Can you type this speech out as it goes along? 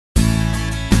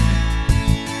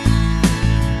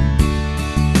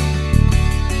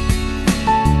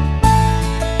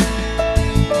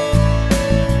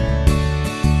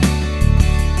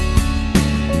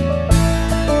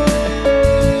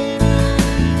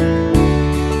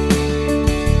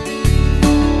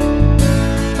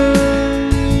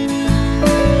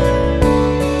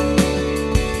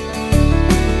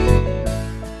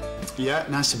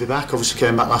nice to be back. Obviously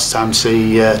came back last time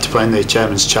to play in the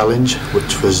Chairman's Challenge,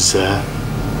 which was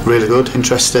really good,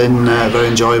 interesting, very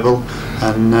enjoyable,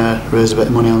 and raised a bit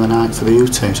of money on the night for the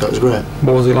youth team, so it was great.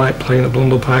 What was it like playing at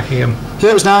Blundell Park again? Yeah,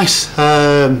 it was nice.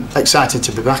 Excited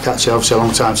to be back actually. Obviously a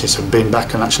long time since I've been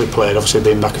back and actually played. Obviously I've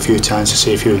been back a few times to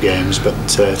see a few games, but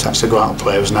to actually go out and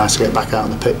play, it was nice to get back out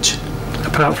on the pitch.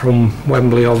 Apart from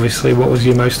Wembley obviously, what was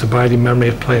your most abiding memory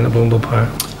of playing at Blundell Park?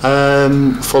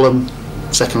 Fulham.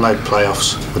 Second leg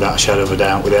playoffs, without a shadow of a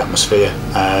doubt, with the atmosphere.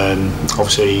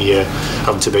 Obviously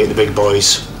having to beat the big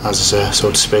boys, as I say,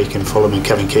 so to speak, in Fulham and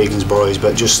Kevin Keegan's boys,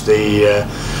 but just the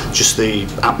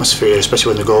atmosphere, especially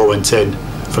when the goal went in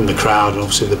from the crowd and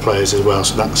obviously the players as well.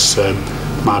 So that's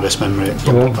my best memory at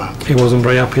Blundell Park. He wasn't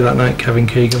very happy that night, Kevin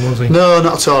Keegan, was he? No,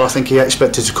 not at all. I think he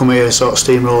expected to come here sort of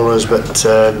steamrollers, but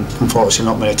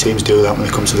unfortunately not many teams do that when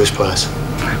they come to this place.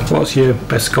 What's your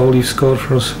best goal you've scored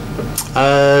for us?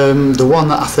 The one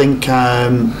that I think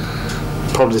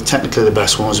probably technically the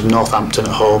best one was Northampton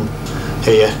at home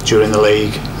here during the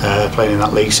league, playing in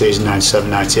that league season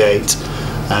 97-98.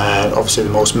 Obviously the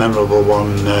most memorable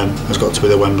one has got to be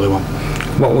the Wembley one.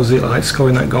 What was it like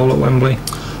scoring that goal at Wembley?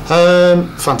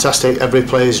 Fantastic. Every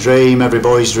player's dream, every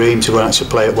boy's dream to go and actually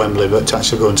play at Wembley, but to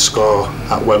actually go and score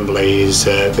at Wembley is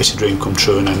it's a dream come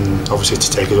true, and obviously to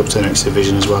take it up to the next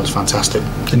division as well is fantastic.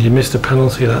 And you missed a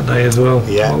penalty that day as well.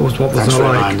 Yeah. What was Thanks for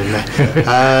reminding me.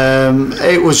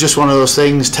 It was just one of those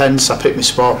things, tense. I picked my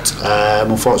spot.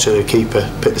 Unfortunately the keeper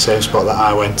picked the same spot that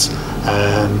I went,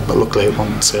 but luckily it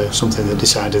wasn't something that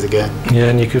decided the game. Yeah,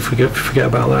 and you could forget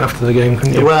about that after the game,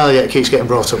 couldn't you? Well, yeah, it keeps getting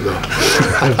brought up though.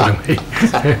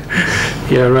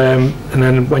 Yeah, and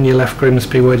then when you left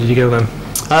Grimsby, where did you go then?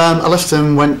 I left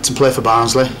and went to play for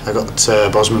Barnsley. I got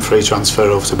Bosman free transfer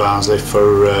over to Barnsley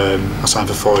for I signed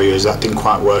for 4 years. That didn't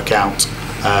quite work out,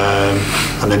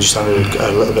 and then just had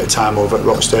a little bit of time over at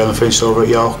Rochdale and finished over at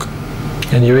York.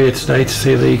 And you're here today to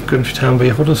see the Grimsby Town v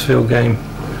Huddersfield game.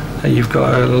 You've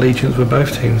got allegiance with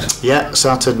both teams. Yeah,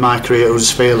 started my career at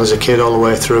Huddersfield as a kid all the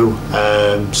way through.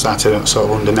 Started at sort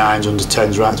of under 9s, under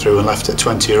 10s right through, and left at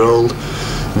 20-year-old.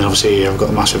 And then obviously I've got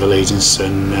a massive allegiance,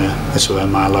 and that's where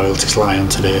my loyalties lie on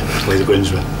today, to lead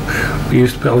Grimsby. We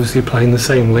used to be obviously play in the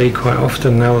same league quite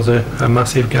often. Now there's a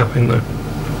massive gap in there.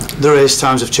 There is.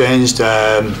 Times have changed.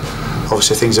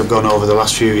 Obviously things have gone over the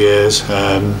last few years,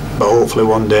 but hopefully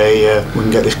one day we can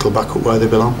get this club back up where they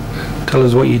belong. Tell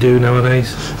us what you do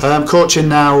nowadays. I'm coaching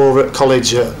now over at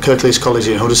college, at Kirklees College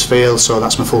in Huddersfield, so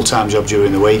that's my full-time job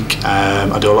during the week.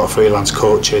 I do a lot of freelance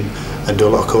coaching and do a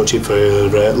lot of coaching for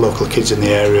local kids in the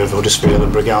area of Huddersfield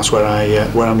and Brighouse where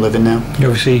I'm living now. You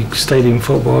obviously stayed in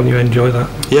football and you enjoy that?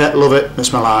 Yeah, love it.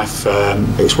 It's my life.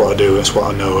 It's what I do, it's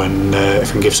what I know, and if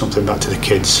I can give something back to the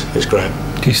kids, it's great.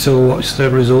 Do you still watch the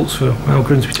results for how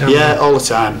Grimsby Town? Yeah, all the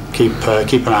time. Keep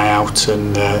an eye out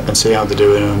and see how they're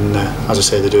doing, and as I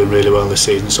say, they're doing really well this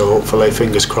season, so hopefully,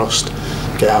 fingers crossed,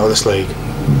 get out of this league.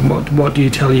 What do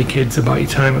you tell your kids about your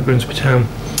time at Grimsby Town?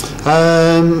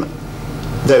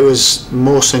 That it was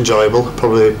most enjoyable,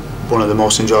 probably one of the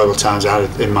most enjoyable times I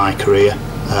had in my career.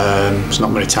 There's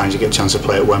not many times you get a chance to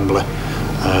play at Wembley.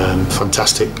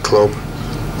 Fantastic club.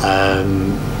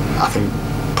 I think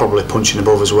probably punching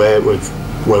above his weight with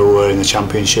where we were in the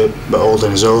Championship, but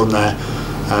holding his own there.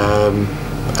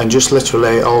 And just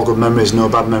literally all good memories, no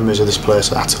bad memories of this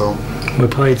place at all. We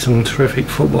played some terrific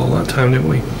football that time, didn't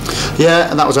we? Yeah,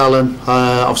 and that was Alan,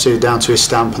 obviously down to his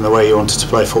stamp and the way he wanted to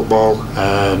play football.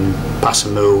 Pass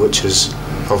and Move, which is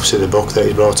obviously the book that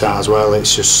he brought out as well.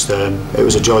 It's just, it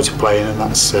was a joy to play in, and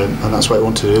that's what he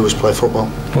wanted to do, was play football.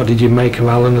 What did you make of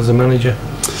Alan as a manager?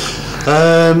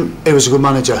 He was a good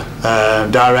manager,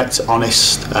 direct,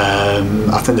 honest.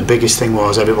 I think the biggest thing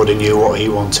was everybody knew what he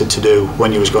wanted to do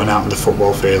when he was going out on the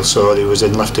football field, so he was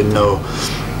left in no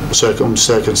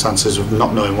circumstances of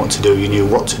not knowing what to do. You knew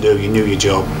what to do, you knew your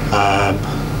job,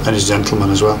 and he's a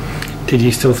gentleman as well. Did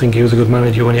you still think he was a good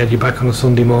manager when he had you back on a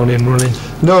Sunday morning running?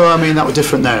 No, I mean that was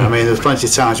different then. I mean there was plenty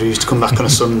of times we used to come back on a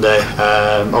Sunday.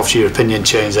 Obviously your opinion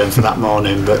changed then for that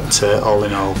morning, but all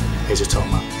in all, he's a top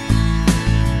man.